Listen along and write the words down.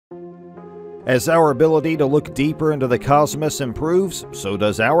As our ability to look deeper into the cosmos improves, so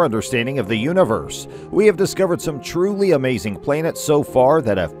does our understanding of the universe. We have discovered some truly amazing planets so far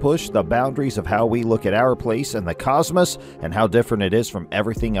that have pushed the boundaries of how we look at our place in the cosmos and how different it is from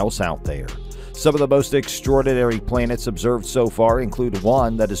everything else out there. Some of the most extraordinary planets observed so far include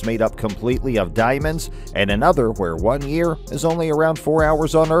one that is made up completely of diamonds and another where 1 year is only around 4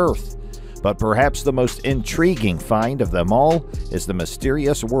 hours on Earth. But perhaps the most intriguing find of them all is the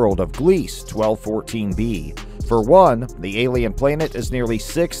Mysterious World of Gliese 1214b. For one, the alien planet is nearly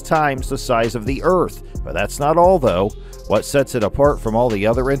 6 times the size of the Earth, but that's not all though. What sets it apart from all the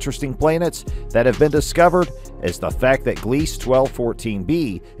other interesting planets that have been discovered is the fact that Gliese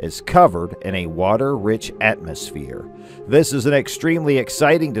 1214b is covered in a water-rich atmosphere. This is an extremely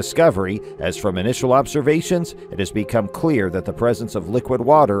exciting discovery, as from initial observations, it has become clear that the presence of liquid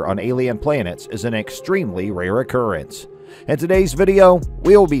water on alien planets is an extremely rare occurrence. In today's video,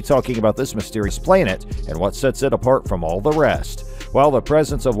 we will be talking about this mysterious planet and what sets it apart from all the rest. While the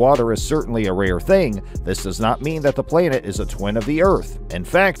presence of water is certainly a rare thing, this does not mean that the planet is a twin of the Earth. In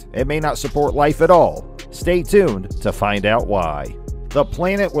fact, it may not support life at all. Stay tuned to find out why. The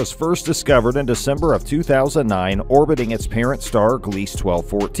planet was first discovered in December of 2009, orbiting its parent star Gliese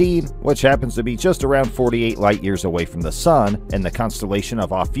 1214, which happens to be just around 48 light-years away from the Sun in the constellation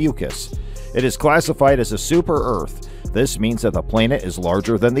of Ophiuchus. It is classified as a super-Earth. This means that the planet is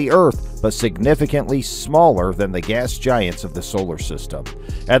larger than the Earth, but significantly smaller than the gas giants of the solar system.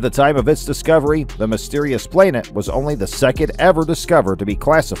 At the time of its discovery, the mysterious planet was only the second ever discovered to be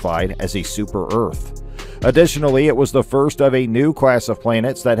classified as a super-Earth. Additionally, it was the first of a new class of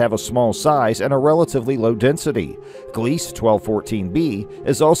planets that have a small size and a relatively low density. Gliese 1214b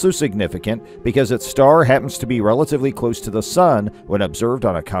is also significant because its star happens to be relatively close to the Sun when observed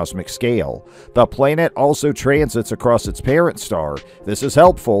on a cosmic scale. The planet also transits across its parent star. This is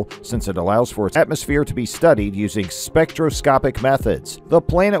helpful since it allows for its atmosphere to be studied using spectroscopic methods. The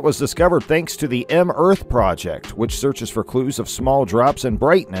planet was discovered thanks to the M-Earth project, which searches for clues of small drops in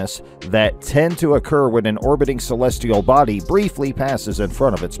brightness that tend to occur when an orbiting celestial body briefly passes in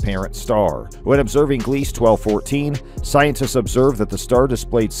front of its parent star. When observing Gliese 1214, scientists observed that the star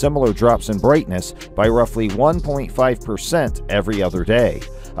displayed similar drops in brightness by roughly 1.5% every other day.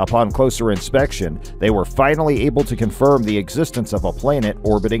 Upon closer inspection, they were finally able to confirm the existence of a planet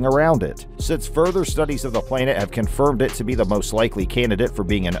orbiting around it. Since further studies of the planet have confirmed it to be the most likely candidate for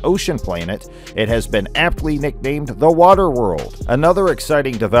being an ocean planet, it has been aptly nicknamed the waterworld. Another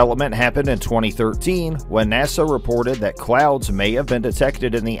exciting development happened in 2013 when NASA reported that clouds may have been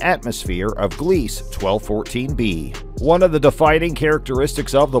detected in the atmosphere of Gliese 1214b. One of the defining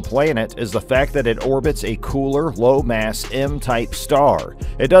characteristics of the planet is the fact that it orbits a cooler, low-mass M-type star.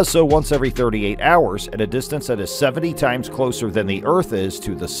 It does so once every 38 hours at a distance that is 70 times closer than the Earth is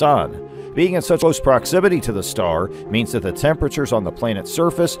to the Sun. Being in such close proximity to the star means that the temperatures on the planet's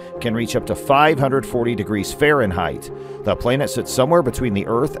surface can reach up to 540 degrees Fahrenheit. The planet sits somewhere between the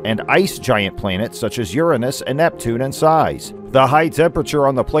Earth and ice giant planets such as Uranus and Neptune in size. The high temperature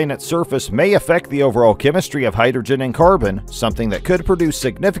on the planet's surface may affect the overall chemistry of hydrogen and carbon, something that could produce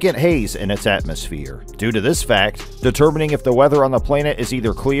significant haze in its atmosphere. Due to this fact, determining if the weather on the planet is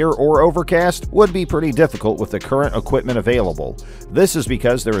either clear or overcast would be pretty difficult with the current equipment available. This is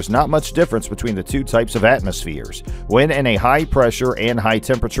because there is not much difference between the two types of atmospheres. When in a high pressure and high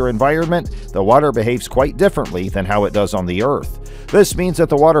temperature environment, the water behaves quite differently than how it does on the Earth. This means that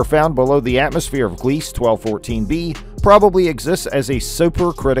the water found below the atmosphere of Gliese 1214b probably exists as a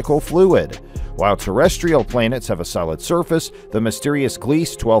supercritical fluid. While terrestrial planets have a solid surface, the mysterious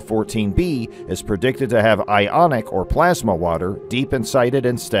Gliese 1214b is predicted to have ionic or plasma water deep inside it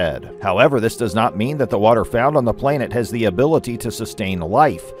instead. However, this does not mean that the water found on the planet has the ability to sustain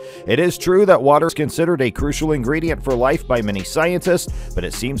life. It is true that water is considered a crucial ingredient for life by many scientists, but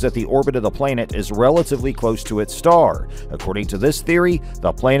it seems that the orbit of the planet is relatively close to its star. According to this theory,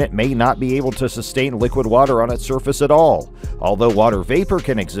 the planet may not be able to sustain liquid water on its surface at all. Although water vapor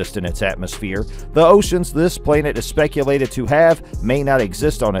can exist in its atmosphere, the oceans this planet is speculated to have may not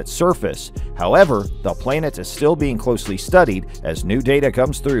exist on its surface. However, the planet is still being closely studied as new data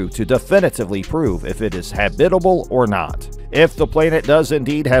comes through to definitively prove if it is habitable or not. If the planet does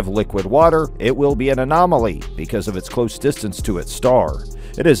indeed have liquid water, it will be an anomaly because of its close distance to its star.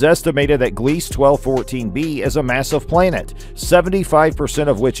 It is estimated that Gliese 1214b is a massive planet, 75%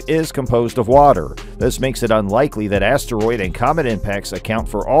 of which is composed of water. This makes it unlikely that asteroid and comet impacts account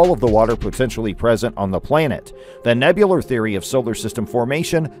for all of the water potentially present on the planet. The nebular theory of solar system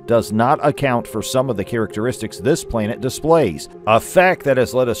formation does not account for some of the characteristics this planet displays, a fact that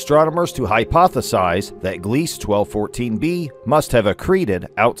has led astronomers to hypothesize that Gliese 1214b must have accreted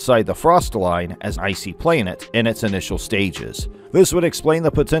outside the frost line as an icy planet in its initial stages. This would explain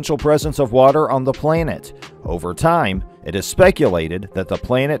the potential presence of water on the planet. Over time, it is speculated that the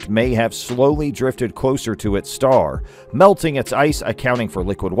planet may have slowly drifted closer to its star, melting its ice, accounting for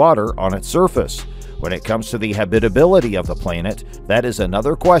liquid water on its surface. When it comes to the habitability of the planet, that is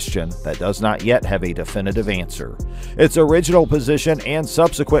another question that does not yet have a definitive answer. Its original position and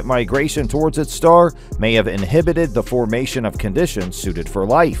subsequent migration towards its star may have inhibited the formation of conditions suited for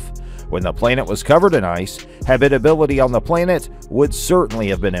life. When the planet was covered in ice, habitability on the planet would certainly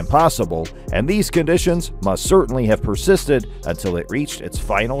have been impossible, and these conditions must certainly have persisted until it reached its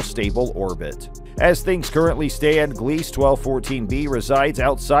final stable orbit. As things currently stand, Gliese 1214b resides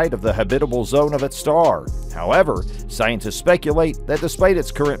outside of the habitable zone of its star. However, scientists speculate that despite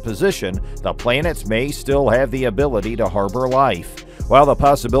its current position, the planet may still have the ability to harbor life. While the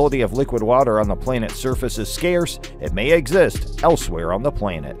possibility of liquid water on the planet's surface is scarce, it may exist elsewhere on the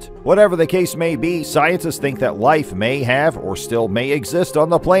planet. Whatever the case may be, scientists think that life may have or still may exist on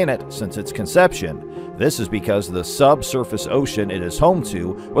the planet since its conception. This is because the subsurface ocean it is home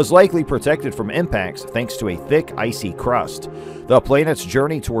to was likely protected from impacts thanks to a thick, icy crust. The planet's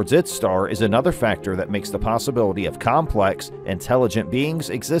journey towards its star is another factor that makes the possibility of complex, intelligent beings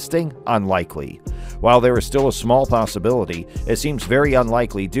existing unlikely. While there is still a small possibility, it seems very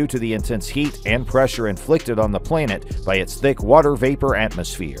unlikely due to the intense heat and pressure inflicted on the planet by its thick water vapor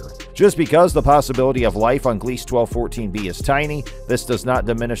atmosphere. Just because the possibility of life on Gliese 1214b is tiny, this does not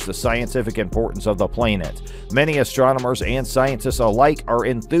diminish the scientific importance of the planet. Many astronomers and scientists alike are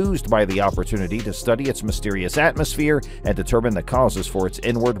enthused by the opportunity to study its mysterious atmosphere and determine the causes for its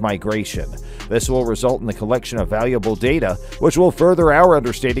inward migration. This will result in the collection of valuable data, which will further our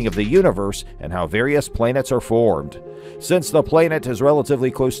understanding of the universe and how various planets are formed. Since the planet is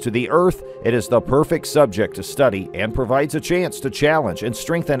relatively close to the Earth, it is the perfect subject to study and provides a chance to challenge and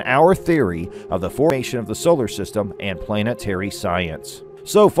strengthen our theory of the formation of the solar system and planetary science.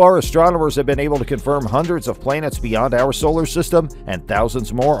 So far, astronomers have been able to confirm hundreds of planets beyond our solar system, and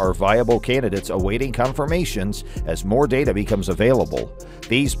thousands more are viable candidates awaiting confirmations as more data becomes available.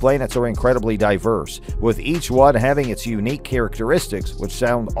 These planets are incredibly diverse, with each one having its unique characteristics which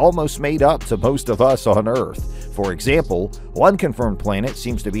sound almost made up to most of us on Earth. For example, one confirmed planet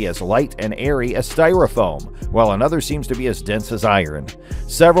seems to be as light and airy as styrofoam, while another seems to be as dense as iron.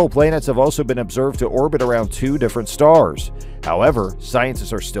 Several planets have also been observed to orbit around two different stars. However,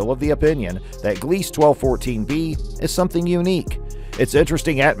 scientists are still of the opinion that Gliese 1214b is something unique. Its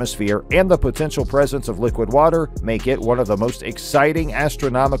interesting atmosphere and the potential presence of liquid water make it one of the most exciting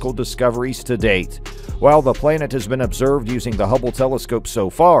astronomical discoveries to date. While the planet has been observed using the Hubble telescope so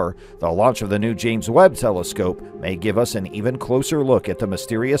far, the launch of the new James Webb telescope may give us an even closer look at the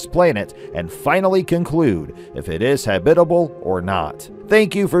mysterious planet and finally conclude if it is habitable or not.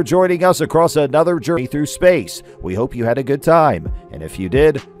 Thank you for joining us across another journey through space. We hope you had a good time, and if you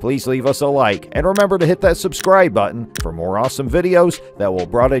did, please leave us a like, and remember to hit that subscribe button for more awesome videos that will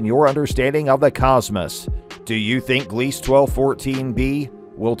broaden your understanding of the cosmos. Do you think Gliese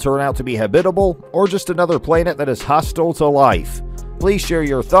 1214b will turn out to be habitable, or just another planet that is hostile to life? Please share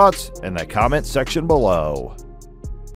your thoughts in the comment section below.